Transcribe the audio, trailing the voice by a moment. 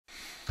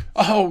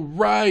All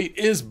right,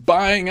 is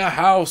buying a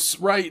house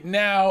right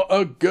now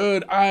a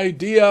good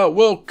idea?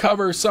 We'll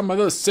cover some of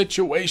the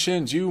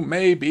situations you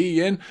may be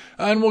in,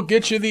 and we'll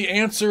get you the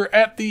answer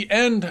at the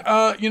end.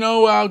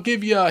 I'll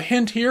give you a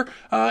hint here.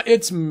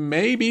 It's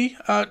maybe,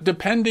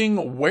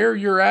 depending where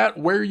you're at,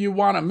 where you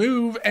want to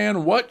move,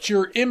 and what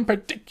your in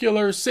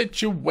particular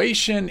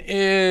situation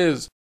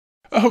is.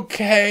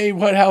 Okay,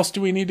 what else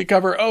do we need to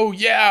cover? Oh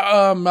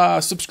yeah,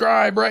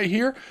 subscribe right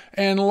here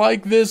and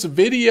like this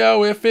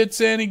video if it's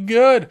any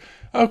good.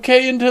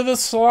 Okay, into the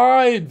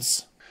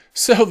slides.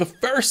 So the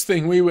first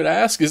thing we would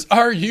ask is,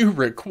 are you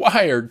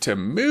required to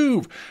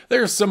move?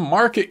 There's some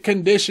market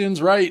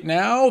conditions right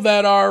now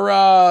that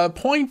are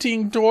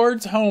pointing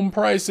towards home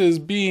prices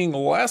being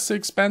less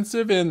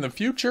expensive in the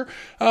future.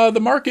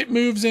 The market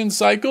moves in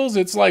cycles.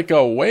 It's like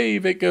a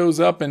wave. It goes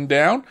up and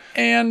down.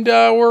 And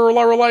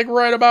we're like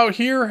right about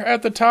here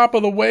at the top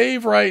of the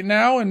wave right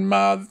now. And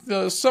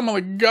some of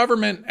the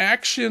government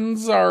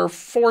actions are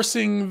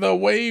forcing the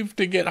wave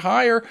to get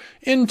higher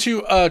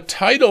into a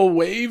tidal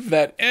wave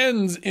that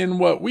ends in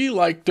what we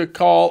like to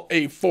call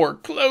a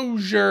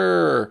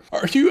foreclosure.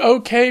 Are you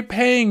okay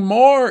paying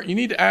more? You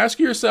need to ask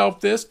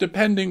yourself this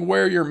depending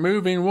where you're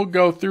moving. We'll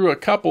go through a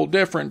couple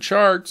different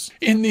charts.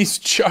 In these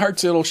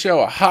charts, it'll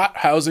show a hot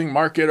housing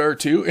market or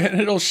two, and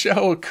it'll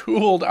show a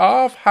cooled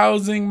off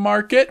housing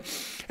market.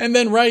 And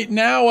then right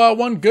now,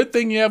 one good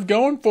thing you have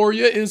going for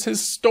you is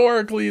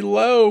historically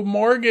low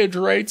mortgage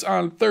rates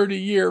on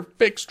 30-year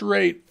fixed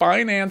rate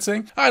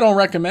financing. I don't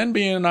recommend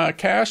being a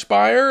cash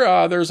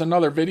buyer. There's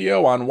another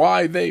video on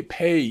why they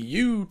pay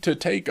you to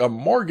take a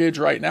mortgage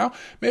right now.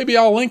 Maybe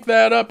I'll link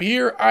that up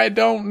here. I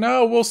don't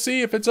know. We'll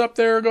see if it's up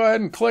there. Go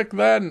ahead and click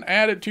that and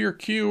add it to your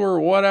queue or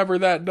whatever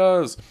that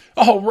does.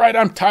 All right,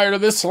 I'm tired of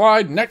this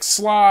slide. Next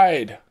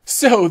slide.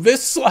 So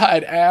this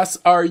slide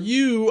asks, are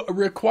you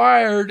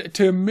required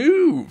to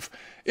move?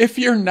 If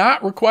you're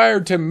not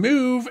required to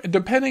move,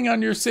 depending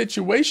on your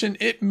situation,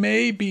 it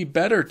may be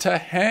better to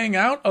hang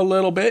out a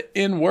little bit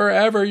in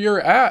wherever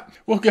you're at.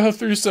 We'll go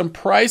through some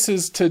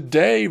prices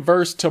today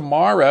versus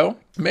tomorrow.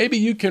 Maybe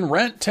you can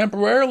rent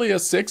temporarily a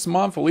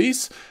 6-month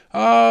lease,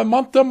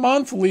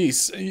 month-to-month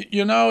lease.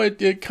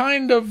 It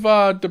kind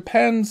of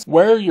depends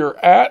where you're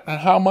at and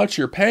how much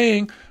you're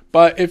paying.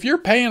 But if you're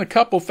paying a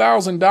couple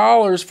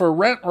 $1,000s for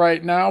rent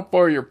right now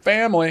for your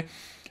family,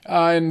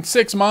 in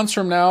 6 months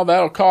from now,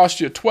 that'll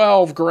cost you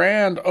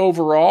 $12,000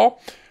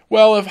 overall.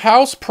 Well, if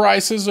house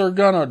prices are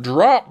going to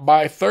drop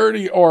by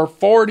 $30,000 or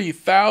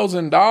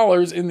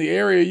 $40,000 in the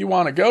area you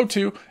want to go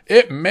to,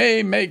 it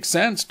may make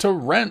sense to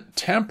rent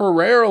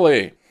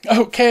temporarily.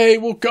 Okay,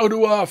 we'll go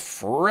to a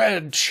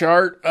Fred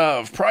chart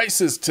of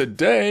prices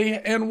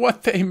today and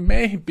what they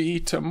may be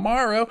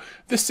tomorrow.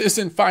 This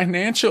isn't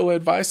financial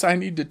advice. I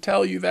need to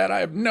tell you that.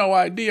 I have no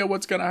idea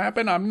what's going to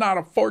happen. I'm not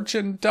a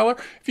fortune teller.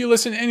 If you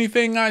listen to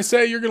anything I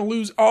say, you're going to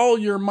lose all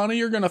your money.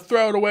 You're going to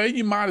throw it away.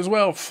 You might as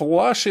well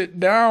flush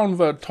it down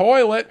the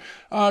toilet.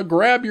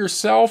 Grab your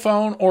cell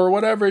phone or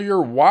whatever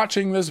you're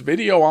watching this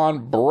video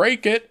on,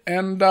 break it,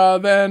 and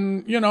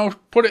then,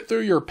 put it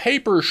through your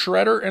paper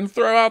shredder and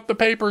throw out the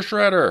paper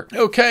shredder.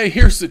 Okay,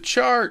 here's the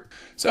chart.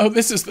 So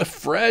this is the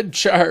Fred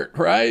chart,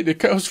 right? It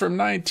goes from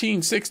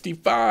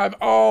 1965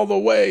 all the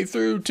way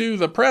through to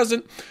the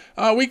present.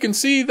 We can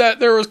see that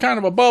there was kind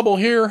of a bubble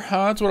here.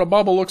 That's what a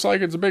bubble looks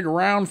like. It's a big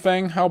round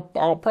thing. I'll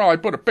probably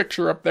put a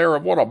picture up there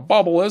of what a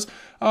bubble is.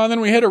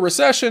 Then we hit a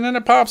recession and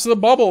it pops the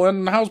bubble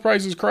and house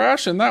prices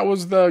crash. And that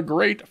was the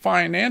great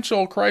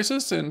financial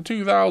crisis in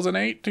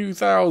 2008,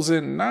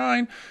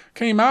 2009.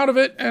 Came out of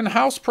it and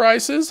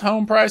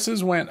home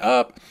prices went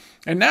up.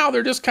 And now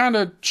they're just kind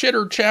of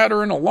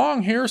chitter-chattering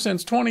along here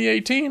since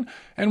 2018.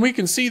 And we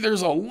can see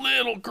there's a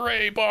little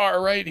gray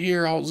bar right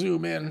here. I'll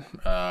zoom in.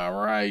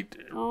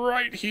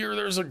 Right here,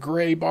 there's a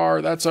gray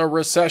bar. That's a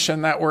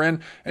recession that we're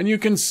in. And you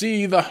can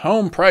see the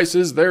home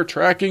prices, they're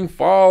tracking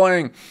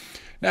falling.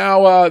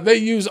 Now, they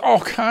use all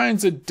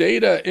kinds of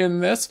data in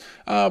this,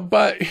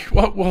 but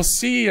what we'll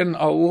see in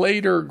a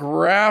later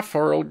graph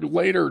or a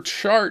later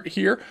chart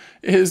here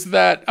is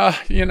that,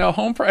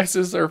 home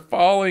prices are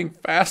falling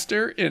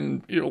faster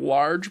in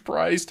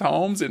large-priced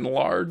homes in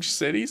large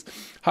cities,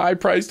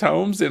 high-priced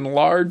homes in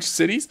large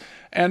cities,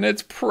 and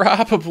it's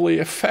probably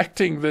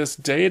affecting this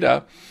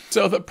data.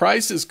 So the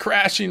price is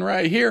crashing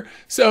right here.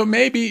 So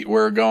maybe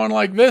we're going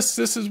like this.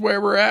 This is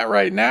where we're at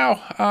right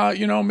now.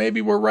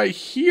 Maybe we're right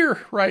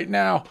here right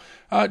now.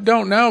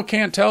 Don't know.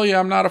 Can't tell you.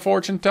 I'm not a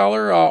fortune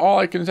teller. All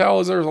I can tell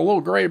is there's a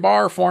little gray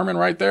bar forming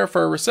right there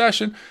for a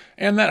recession,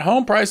 and that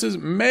home prices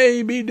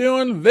may be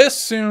doing this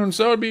soon.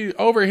 So it'd be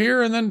over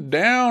here and then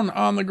down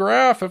on the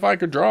graph. If I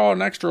could draw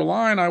an extra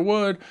line, I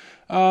would.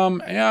 I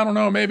don't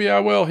know. Maybe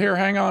I will. Here,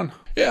 hang on.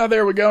 Yeah,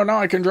 there we go. Now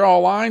I can draw a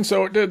line.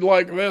 So it did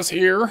like this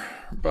here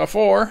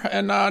before,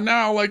 and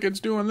now like it's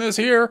doing this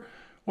here.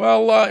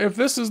 Well, if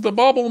this is the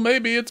bubble,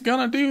 maybe it's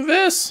gonna do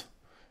this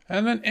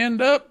and then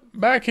end up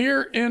back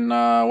here in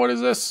what is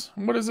this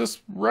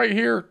right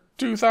here,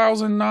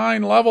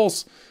 2009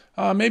 levels.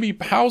 Maybe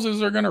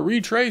houses are going to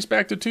retrace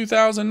back to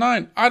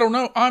 2009. I don't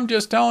know. I'm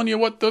just telling you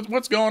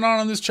what's going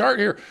on this chart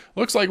here.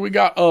 Looks like we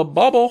got a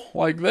bubble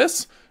like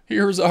this.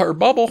 Here's our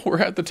bubble. We're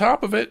at the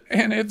top of it,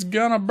 and it's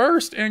going to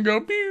burst and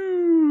go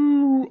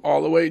pew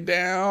all the way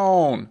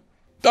down.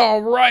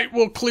 All right,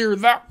 we'll clear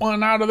that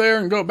one out of there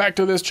and go back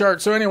to this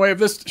chart. So anyway, if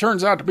this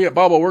turns out to be a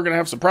bubble, we're going to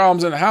have some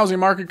problems in the housing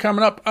market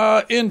coming up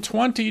in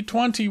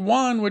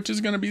 2021, which is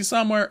going to be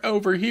somewhere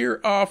over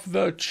here off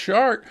the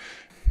chart.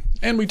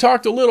 And we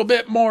talked a little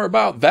bit more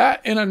about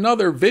that in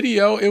another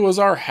video. It was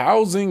our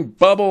housing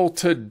bubble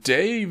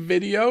today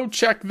video.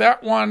 Check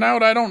that one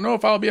out. I don't know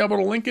if I'll be able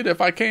to link it. If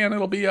I can,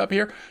 it'll be up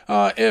here.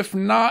 If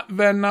not,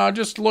 then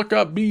just look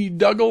up B.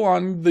 Dougal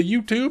on the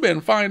YouTube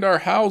and find our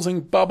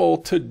housing bubble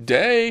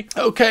today.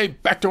 Okay,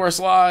 back to our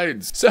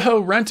slides.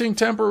 So renting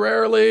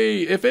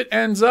temporarily, if it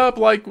ends up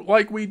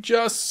like we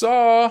just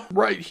saw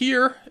right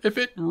here, if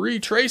it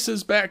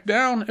retraces back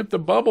down, if the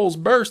bubbles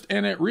burst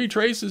and it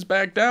retraces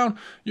back down,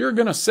 you're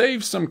going to save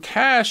some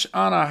cash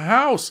on a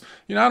house.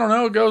 You know, I don't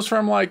know, it goes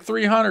from like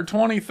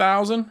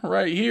 320,000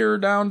 right here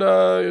down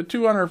to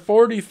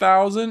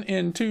 240,000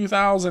 in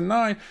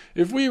 2009.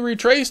 If we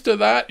retrace to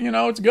that, you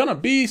know, it's going to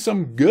be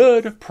some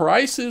good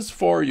prices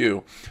for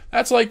you.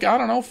 That's like, I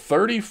don't know,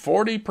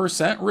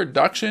 30-40%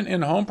 reduction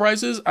in home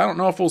prices. I don't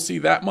know if we'll see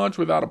that much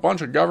without a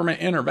bunch of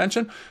government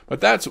intervention,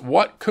 but that's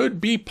what could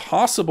be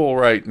possible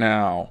right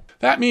now.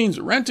 That means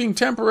renting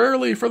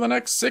temporarily for the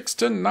next 6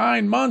 to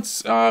 9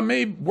 months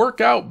may work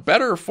out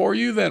better for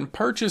you than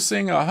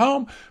purchasing a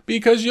home,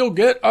 because you'll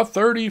get a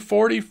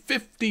 $30,000,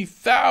 $40,000,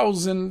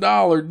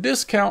 $50,000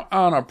 discount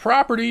on a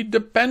property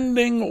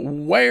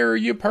depending where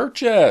you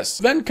purchase.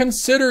 Then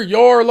consider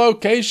your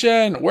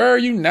location. Where are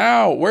you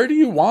now? Where do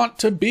you want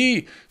to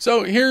be?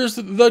 So here's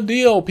the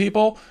deal,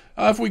 people.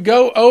 If we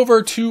go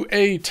over to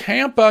a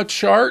Tampa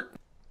chart,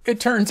 it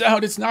turns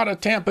out it's not a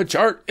Tampa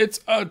chart,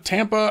 it's a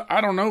Tampa,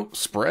 I don't know,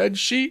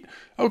 spreadsheet.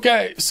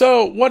 Okay,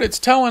 so what it's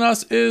telling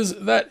us is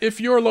that if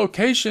your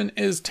location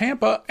is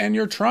Tampa and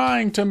you're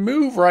trying to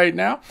move right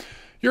now,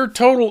 your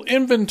total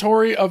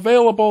inventory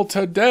available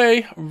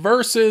today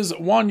versus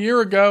 1 year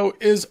ago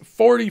is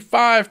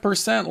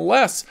 45%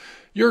 less.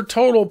 Your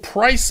total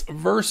price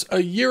versus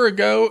a year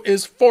ago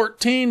is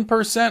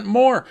 14%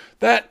 more.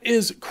 That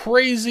is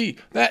crazy.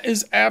 That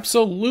is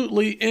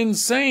absolutely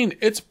insane.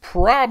 It's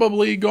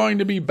probably going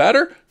to be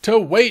better to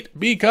wait,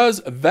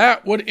 because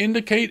that would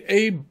indicate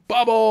a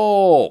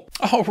bubble.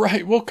 All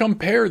right, we'll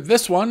compare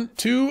this one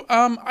to,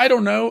 I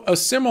don't know, a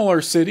similar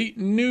city,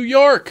 New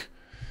York.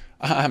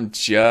 I'm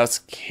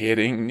just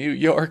kidding. New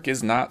York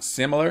is not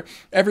similar.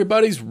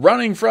 Everybody's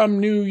running from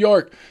New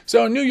York.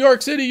 So in New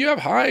York City, you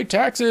have high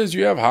taxes,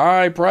 you have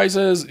high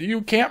prices,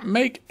 you can't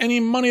make any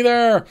money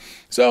there.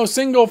 So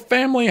single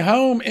family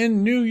home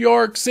in New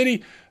York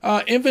City,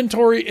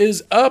 inventory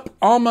is up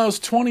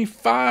almost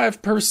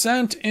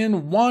 25%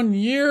 in 1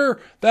 year.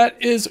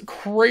 That is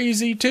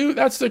crazy too.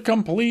 That's the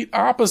complete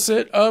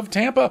opposite of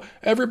Tampa.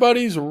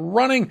 Everybody's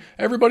running.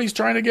 Everybody's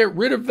trying to get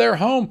rid of their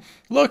home.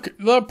 Look,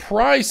 the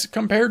price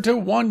compared to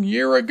 1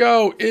 year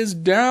ago is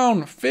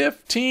down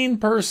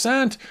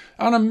 15%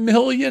 on $1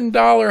 million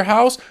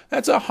house.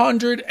 That's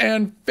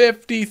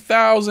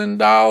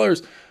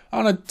 $150,000.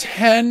 On a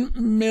 $10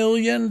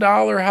 million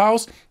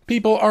house,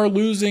 people are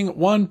losing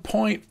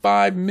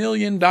 $1.5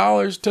 million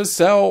to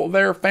sell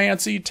their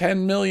fancy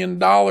 $10 million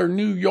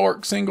New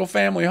York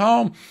single-family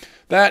home.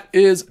 That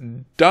is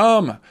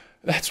dumb.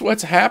 That's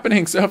what's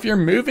happening. So if you're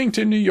moving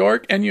to New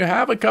York and you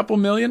have a couple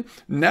million,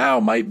 now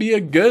might be a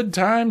good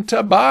time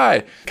to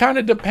buy. Kind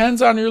of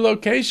depends on your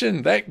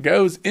location. That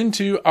goes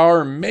into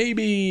our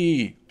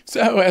maybe.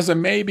 So as a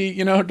maybe,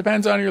 you know, it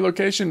depends on your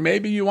location.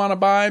 Maybe you want to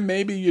buy,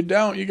 maybe you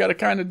don't. You got to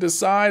kind of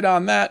decide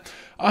on that.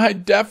 I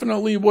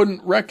definitely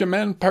wouldn't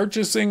recommend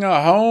purchasing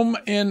a home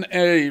in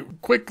a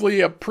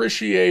quickly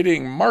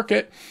appreciating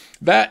market.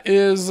 That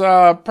is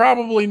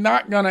probably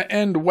not going to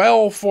end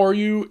well for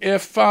you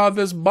if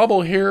this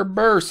bubble here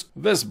bursts.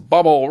 This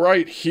bubble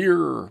right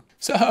here.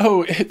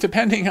 So,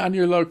 depending on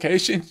your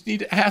location, you need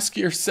to ask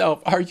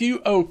yourself, are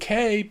you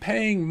okay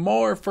paying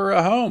more for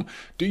a home?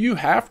 Do you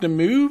have to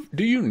move?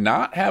 Do you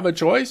not have a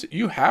choice?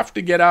 You have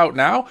to get out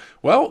now?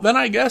 Well, then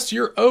I guess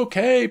you're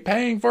okay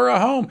paying for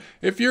a home.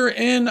 If you're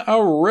in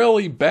a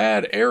really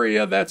bad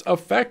area that's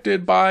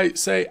affected by,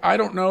 say, I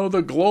don't know,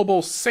 the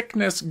global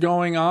sickness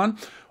going on,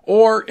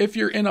 or if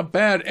you're in a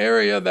bad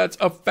area that's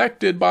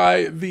affected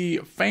by the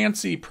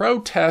fancy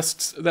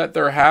protests that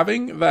they're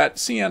having that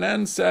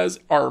CNN says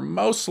are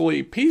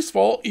mostly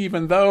peaceful,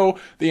 even though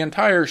the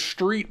entire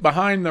street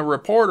behind the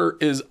reporter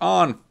is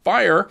on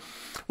fire,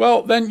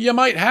 well, then you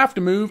might have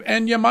to move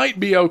and you might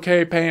be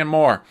okay paying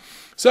more.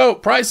 So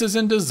prices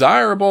in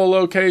desirable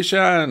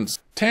locations.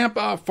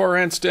 Tampa, for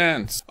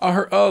instance,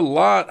 are a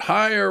lot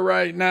higher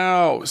right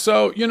now.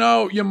 So, you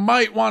know, you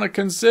might want to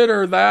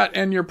consider that,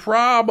 and you're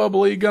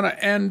probably going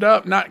to end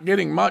up not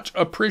getting much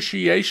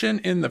appreciation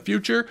in the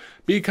future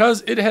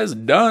because it has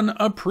done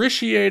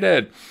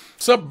appreciated.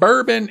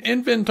 suburban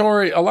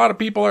inventory. A lot of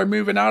people are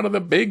moving out of the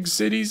big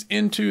cities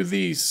into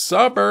the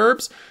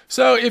suburbs.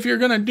 So if you're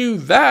going to do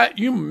that,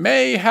 you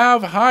may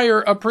have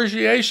higher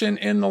appreciation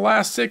in the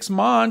last 6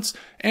 months.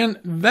 And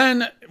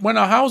then when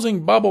a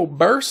housing bubble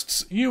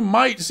bursts, you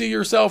might see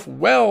yourself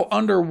well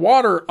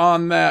underwater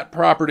on that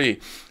property.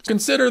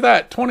 Consider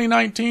that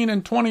 2019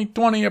 and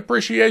 2020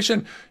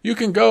 appreciation. You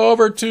can go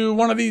over to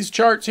one of these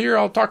charts here.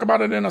 I'll talk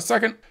about it in a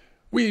second.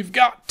 We've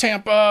got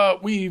Tampa,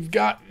 we've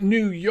got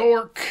New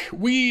York,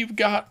 we've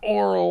got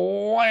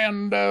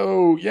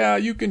Orlando. Yeah,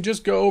 you can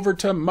just go over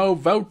to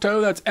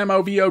Movoto, that's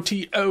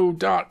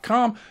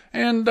MOVOTO.com,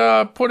 and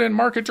put in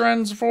market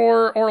trends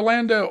for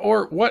Orlando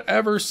or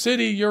whatever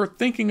city you're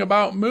thinking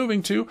about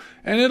moving to,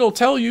 and it'll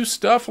tell you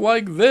stuff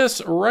like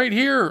this right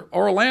here.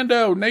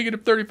 Orlando,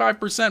 negative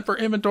 35% for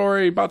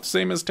inventory, about the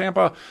same as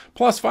Tampa,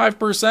 plus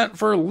 5%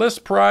 for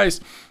list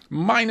price.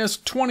 Minus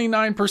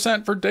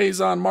 29% for days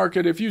on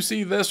market. If you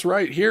see this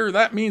right here,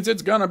 that means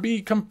it's going to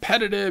be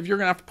competitive. You're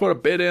going to have to put a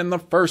bid in the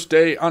first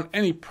day on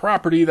any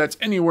property that's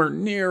anywhere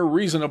near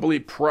reasonably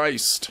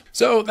priced.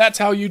 So that's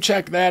how you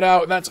check that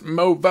out. That's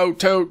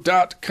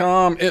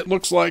movoto.com. It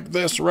looks like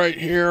this right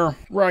here.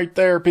 Right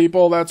there,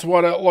 people. That's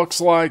what it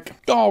looks like.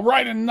 All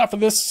right, enough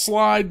of this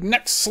slide.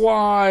 Next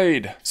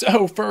slide.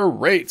 So for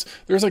rates,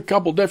 there's a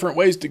couple different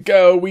ways to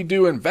go. We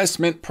do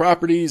investment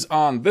properties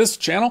on this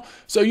channel.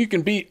 So you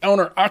can be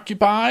owner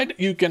occupied,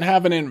 you can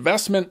have an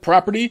investment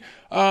property,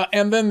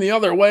 and then the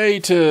other way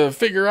to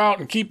figure out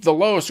and keep the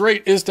lowest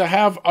rate is to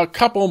have a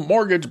couple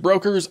mortgage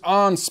brokers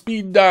on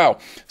speed dial.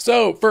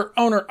 So for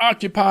owner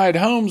occupied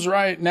homes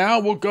right now,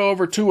 we'll go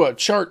over to a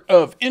chart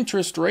of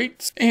interest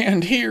rates,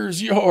 and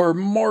here's your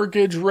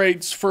mortgage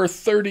rates for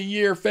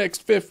 30-year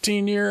fixed,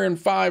 15-year, and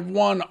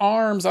 5/1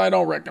 ARMs. I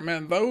don't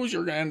recommend those.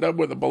 You're going to end up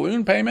with a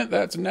balloon payment.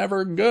 That's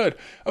never good.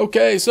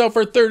 Okay, so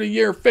for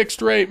 30-year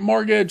fixed rate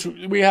mortgage,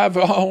 we have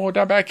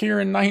back here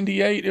in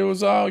 98, it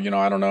was, I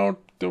don't know,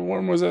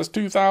 when was this,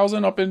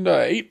 2000 up into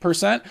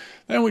 8%.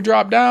 Then we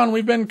dropped down.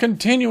 We've been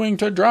continuing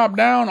to drop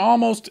down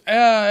almost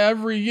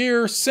every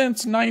year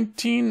since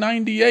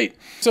 1998.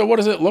 So what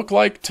does it look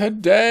like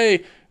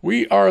today?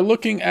 We are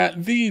looking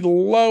at the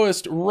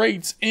lowest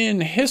rates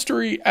in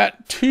history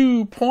at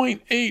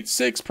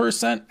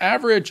 2.86%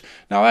 average.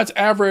 Now that's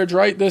average,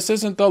 right? This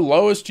isn't the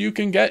lowest you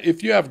can get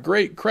if you have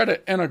great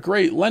credit and a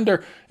great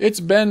lender.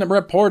 It's been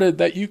reported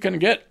that you can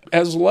get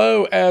as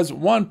low as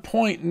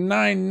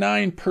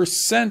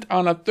 1.99%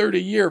 on a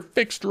 30-year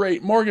fixed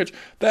rate mortgage.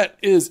 That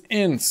is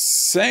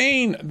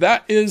insane.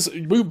 That is,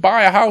 we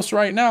buy a house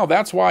right now.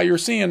 That's why you're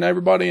seeing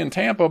everybody in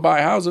Tampa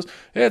buy houses.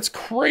 It's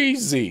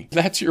crazy.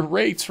 That's your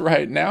rates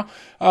right now.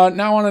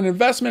 Now on an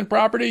investment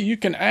property, you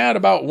can add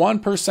about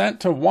 1%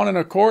 to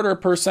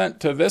 1.25%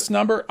 to this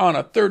number on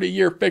a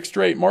 30-year fixed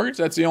rate mortgage.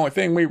 That's the only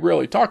thing we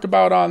really talked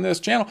about on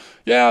this channel.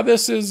 Yeah,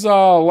 this is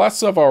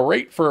less of a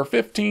rate for a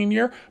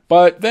 15-year,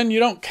 but then you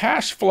don't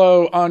cash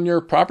flow on your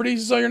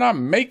properties, so you're not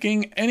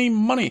making any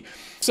money.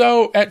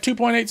 So at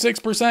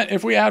 2.86%,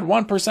 if we add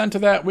 1% to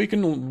that, we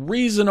can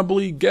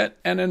reasonably get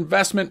an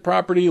investment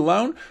property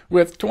loan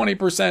with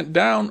 20%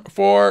 down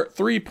for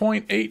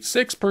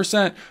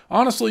 3.86%.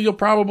 Honestly, you'll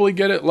probably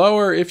get it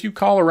lower if you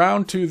call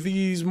around to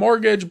these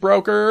mortgage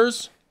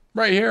brokers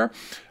right here.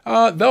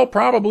 They'll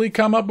probably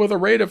come up with a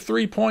rate of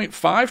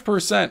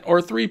 3.5%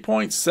 or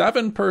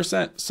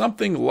 3.7%,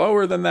 something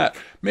lower than that,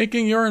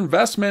 making your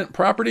investment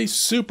property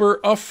super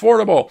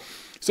affordable.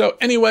 So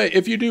anyway,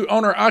 if you do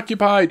owner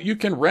occupied, you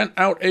can rent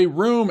out a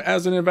room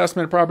as an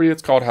investment property.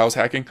 It's called house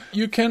hacking.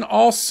 You can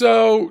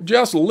also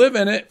just live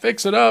in it,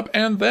 fix it up,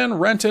 and then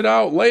rent it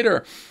out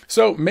later.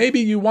 So maybe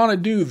you want to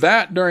do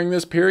that during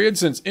this period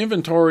since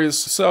inventory is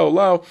so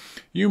low.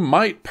 You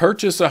might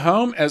purchase a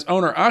home as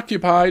owner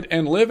occupied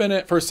and live in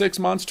it for 6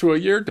 months to a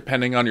year,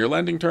 depending on your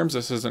lending terms.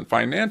 This isn't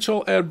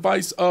financial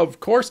advice, of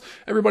course.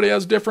 Everybody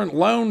has different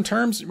loan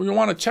terms. You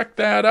want to check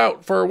that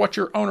out for what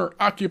your owner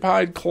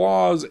occupied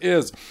clause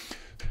is.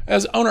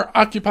 As owner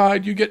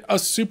occupied, you get a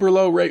super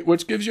low rate,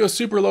 which gives you a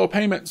super low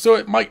payment. So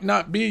it might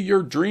not be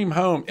your dream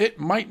home. It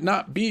might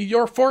not be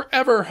your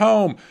forever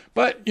home.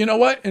 But you know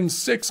what? In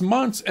 6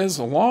 months, as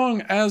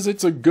long as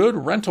it's a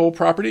good rental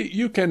property,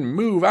 you can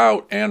move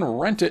out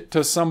and rent it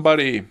to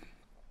somebody.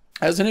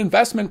 As an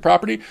investment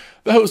property,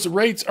 those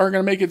rates are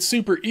going to make it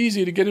super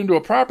easy to get into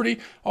a property,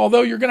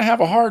 although you're going to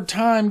have a hard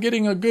time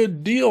getting a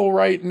good deal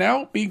right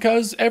now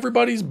because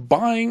everybody's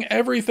buying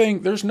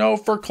everything. There's no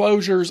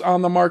foreclosures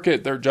on the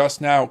market. They're just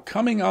now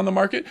coming on the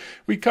market.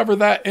 We cover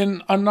that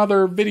in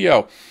another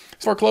video.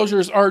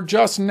 Foreclosures are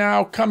just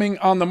now coming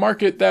on the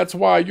market. That's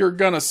why you're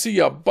going to see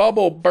a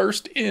bubble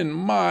burst, in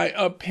my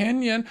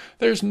opinion.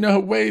 There's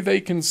no way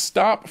they can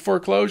stop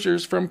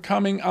foreclosures from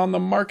coming on the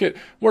market.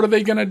 What are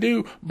they going to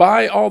do?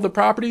 Buy all the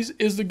properties?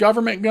 Is the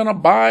government going to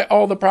buy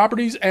all the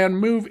properties and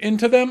move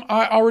into them?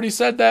 I already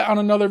said that on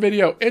another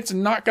video. It's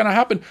not going to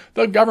happen.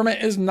 The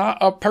government is not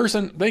a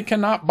person. They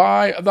cannot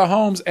buy the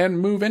homes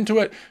and move into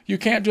it. You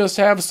can't just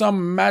have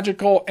some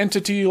magical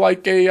entity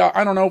like a,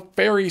 I don't know,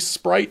 fairy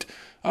sprite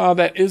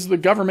that is the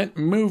government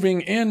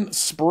moving in,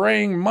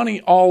 spraying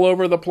money all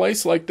over the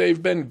place like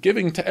they've been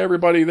giving to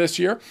everybody this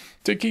year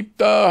to keep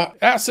the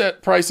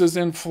asset prices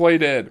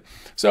inflated.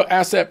 So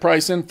asset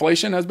price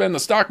inflation has been the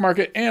stock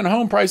market and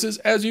home prices,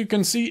 as you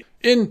can see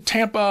in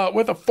Tampa,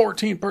 with a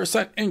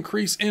 14%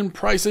 increase in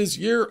prices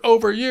year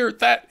over year.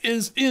 That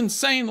is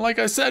insane, like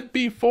I said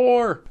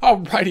before.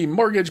 Alrighty,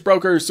 mortgage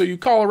brokers. So you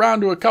call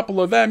around to a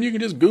couple of them. You can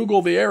just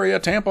Google the area: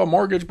 Tampa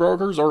mortgage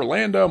brokers,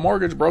 Orlando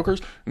mortgage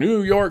brokers,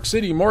 New York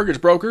City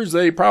mortgage brokers.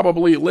 They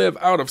probably live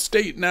out of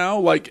state now,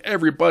 like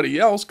everybody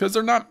else, because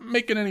they're not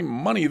making any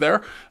money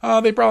there.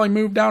 They probably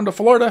moved down to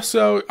Florida,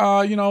 so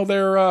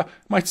they're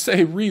might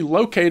say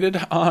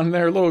relocated on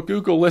their little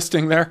Google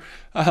listing there.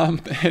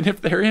 And if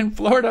they're in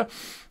Florida,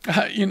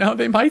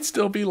 they might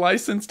still be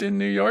licensed in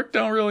New York.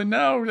 Don't really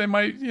know. They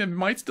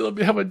might still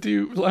be able to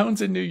do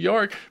loans in New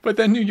York, but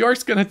then New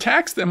York's going to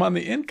tax them on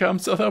the income,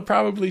 so they'll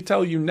probably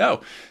tell you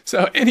no.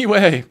 So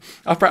anyway,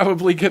 I'll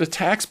probably get a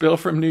tax bill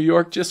from New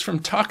York just from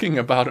talking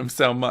about them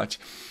so much.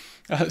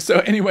 So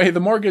anyway, the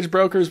mortgage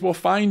brokers will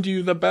find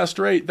you the best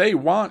rate. They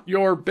want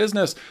your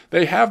business.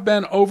 They have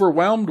been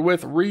overwhelmed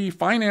with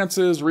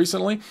refinances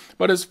recently,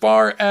 but as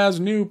far as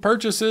new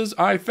purchases,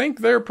 I think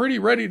they're pretty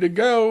ready to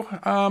go.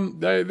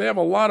 They have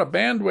a lot of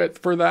bandwidth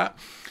for that.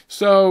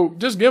 So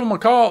just give them a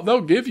call. They'll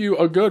give you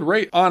a good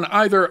rate on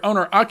either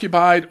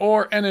owner-occupied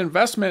or an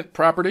investment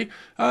property,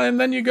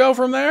 and then you go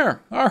from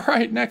there. All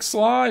right, next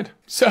slide.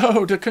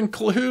 So to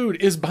conclude,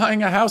 is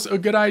buying a house a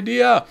good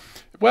idea?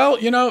 Well,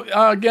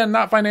 again,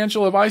 not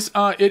financial advice.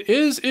 It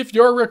is if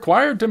you're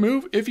required to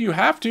move, if you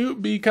have to,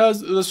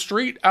 because the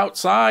street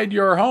outside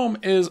your home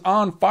is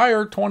on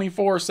fire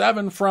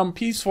 24/7 from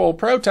peaceful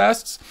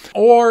protests,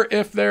 or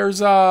if there's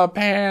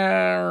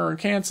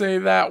can't say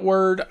that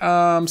word,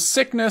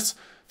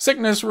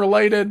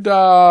 sickness-related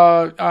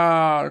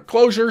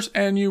closures,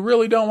 and you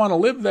really don't want to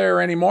live there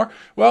anymore,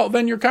 well,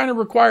 then you're kind of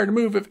required to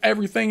move if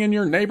everything in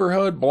your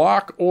neighborhood,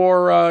 block,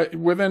 or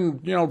within,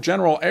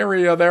 general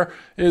area there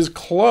is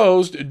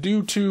closed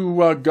due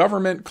to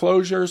government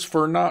closures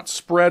for not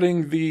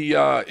spreading the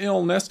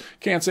illness.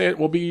 Can't say it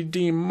will be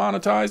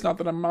demonetized. Not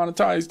that I'm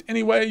monetized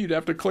anyway. You'd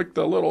have to click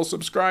the little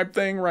subscribe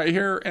thing right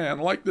here and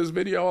like this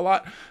video a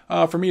lot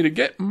for me to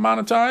get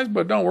monetized,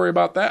 but don't worry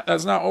about that.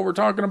 That's not what we're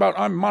talking about.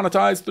 I'm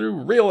monetized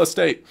through real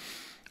estate.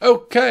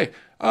 Okay.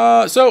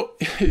 So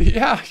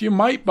yeah, you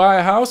might buy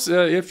a house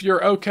if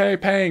you're okay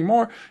paying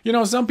more.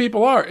 Some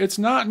people are. It's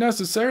not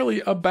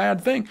necessarily a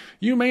bad thing.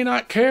 You may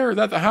not care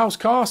that the house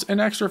costs an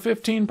extra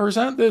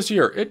 15% this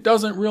year. It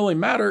doesn't really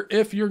matter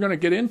if you're going to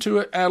get into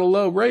it at a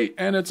low rate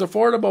and it's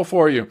affordable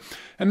for you.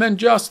 And then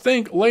just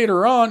think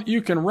later on,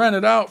 you can rent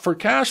it out for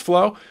cash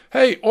flow.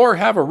 Hey, or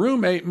have a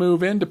roommate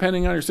move in,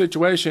 depending on your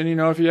situation.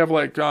 If you have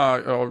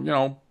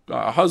a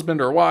husband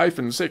or wife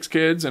and 6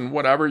 kids and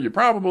whatever, you're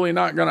probably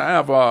not going to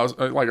have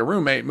a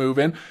roommate move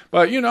in.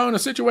 But, in a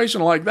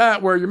situation like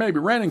that where you're maybe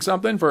renting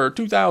something for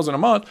 $2,000 a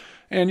month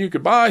and you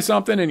could buy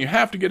something and you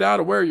have to get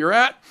out of where you're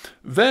at,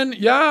 then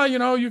yeah,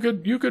 you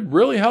could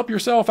really help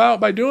yourself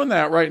out by doing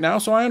that right now.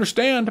 So I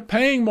understand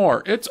paying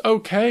more. It's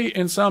okay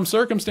in some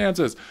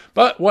circumstances.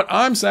 But what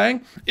I'm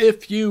saying,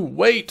 if you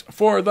wait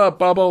for the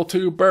bubble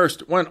to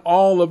burst, when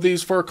all of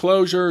these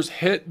foreclosures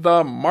hit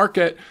the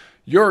market,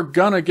 you're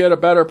gonna get a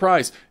better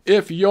price.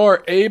 If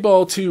you're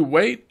able to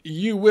wait,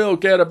 you will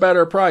get a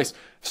better price.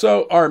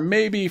 So our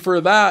maybe for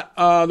that,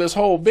 this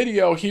whole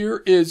video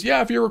here is,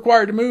 yeah, if you're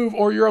required to move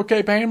or you're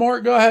okay paying more,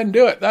 go ahead and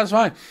do it. That's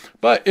fine.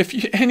 But if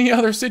any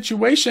other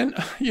situation,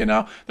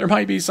 there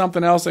might be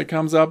something else that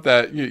comes up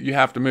that you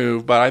have to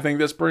move. But I think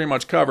this pretty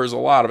much covers a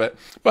lot of it.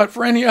 But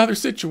for any other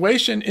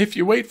situation, if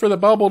you wait for the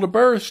bubble to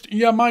burst,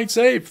 you might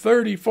save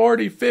 $30,000,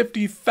 $40,000,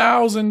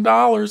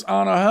 $50,000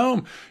 on a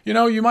home.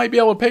 You might be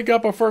able to pick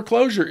up a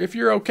foreclosure. If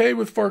you're okay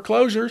with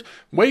foreclosures,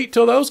 wait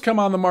till those come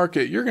on the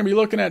market. You're going to be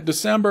looking at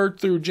December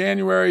through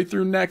January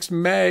through next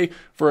May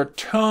for a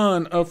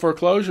ton of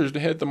foreclosures to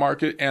hit the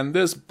market and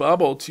this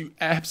bubble to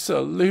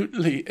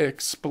absolutely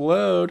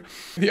explode.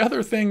 The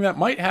other thing that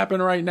might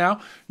happen right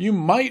now, you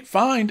might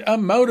find a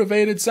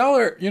motivated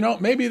seller.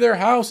 Maybe their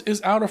house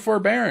is out of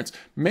forbearance.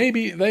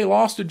 Maybe they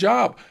lost a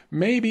job.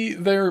 Maybe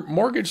their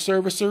mortgage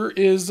servicer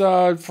is,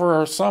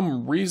 for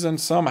some reason,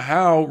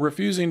 somehow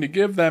refusing to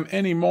give them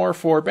any more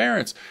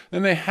forbearance.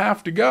 Then they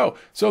have to go.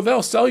 So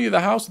they'll sell you the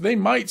house. They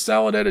might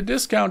sell it at a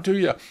discount to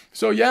you.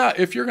 So yeah,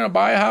 if you're going to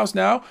buy a house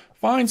now,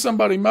 find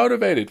somebody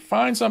motivated.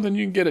 Find something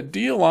you can get a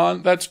deal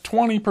on that's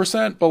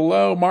 20%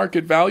 below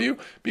market value,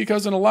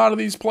 because in a lot of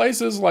these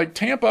places like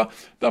Tampa,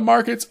 the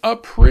market's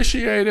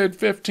appreciated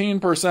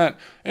 15%.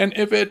 And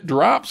if it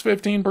drops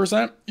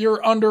 15%,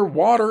 you're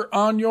underwater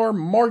on your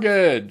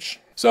mortgage.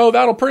 So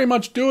that'll pretty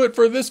much do it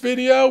for this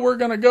video. We're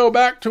going to go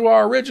back to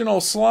our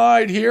original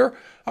slide here.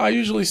 I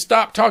usually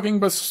stop talking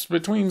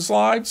between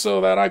slides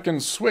so that I can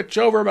switch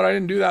over, but I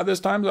didn't do that this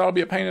time, so that'll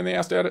be a pain in the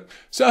ass to edit.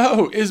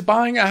 So, is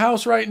buying a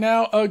house right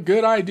now a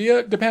good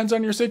idea? Depends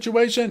on your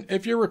situation.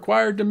 If you're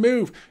required to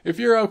move, if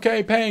you're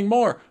okay paying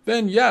more,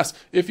 then yes.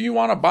 If you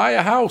want to buy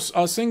a house,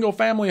 a single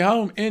family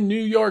home in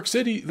New York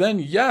City, then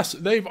yes,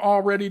 they've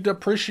already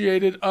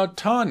depreciated a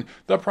ton.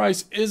 The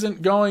price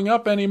isn't going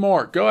up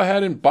anymore. Go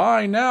ahead and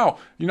buy now.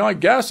 You know, I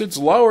guess it's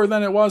lower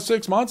than it was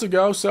 6 months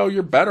ago, so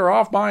you're better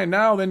off buying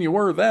now than you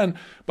were then.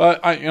 But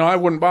I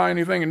wouldn't buy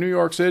anything in New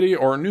York City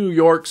or New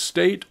York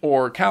State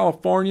or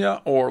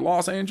California or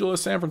Los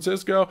Angeles, San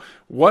Francisco,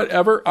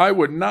 whatever. I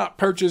would not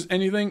purchase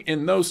anything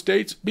in those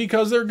states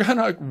because they're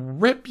gonna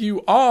rip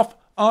you off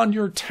on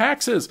your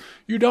taxes.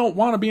 You don't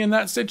want to be in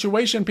that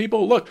situation,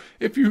 people. Look,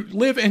 if you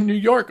live in New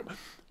York,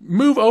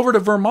 move over to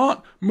Vermont,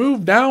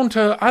 move down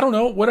to, I don't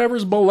know,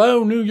 whatever's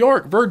below New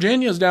York.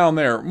 Virginia's down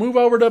there. Move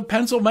over to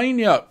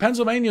Pennsylvania.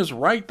 Pennsylvania's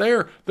right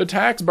there. The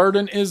tax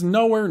burden is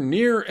nowhere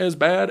near as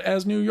bad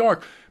as New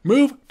York.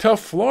 Move to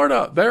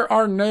Florida. There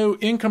are no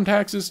income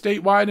taxes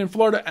statewide in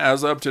Florida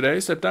as of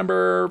today,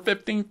 September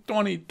 15th,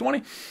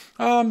 2020.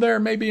 There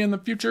may be in the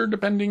future,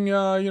 depending,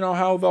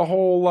 how the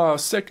whole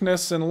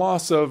sickness and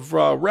loss of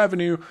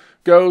revenue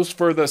goes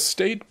for the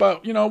state,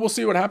 but we'll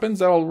see what happens.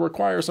 That'll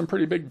require some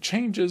pretty big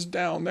changes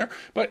down there.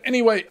 But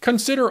anyway,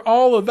 consider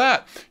all of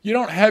that. You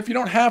don't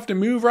have to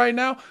move right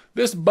now.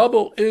 This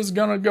bubble is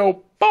gonna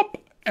go pop,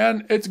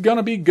 and it's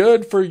gonna be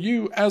good for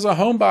you as a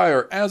home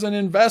buyer, as an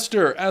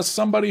investor, as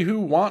somebody who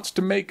wants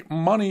to make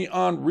money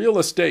on real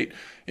estate.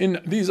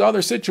 In these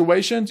other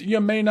situations, you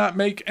may not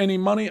make any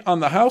money on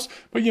the house,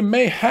 but you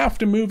may have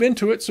to move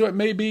into it, so it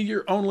may be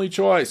your only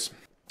choice.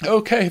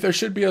 Okay, there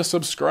should be a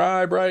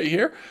subscribe right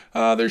here.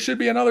 There should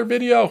be another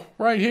video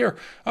right here.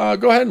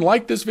 Go ahead and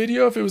like this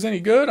video if it was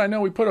any good. I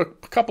know we put a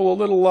couple of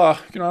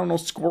little,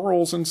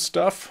 squirrels and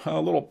stuff,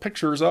 little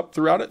pictures up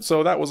throughout it,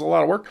 so that was a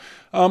lot of work.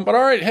 But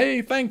all right,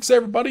 hey, thanks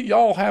everybody.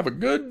 Y'all have a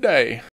good day.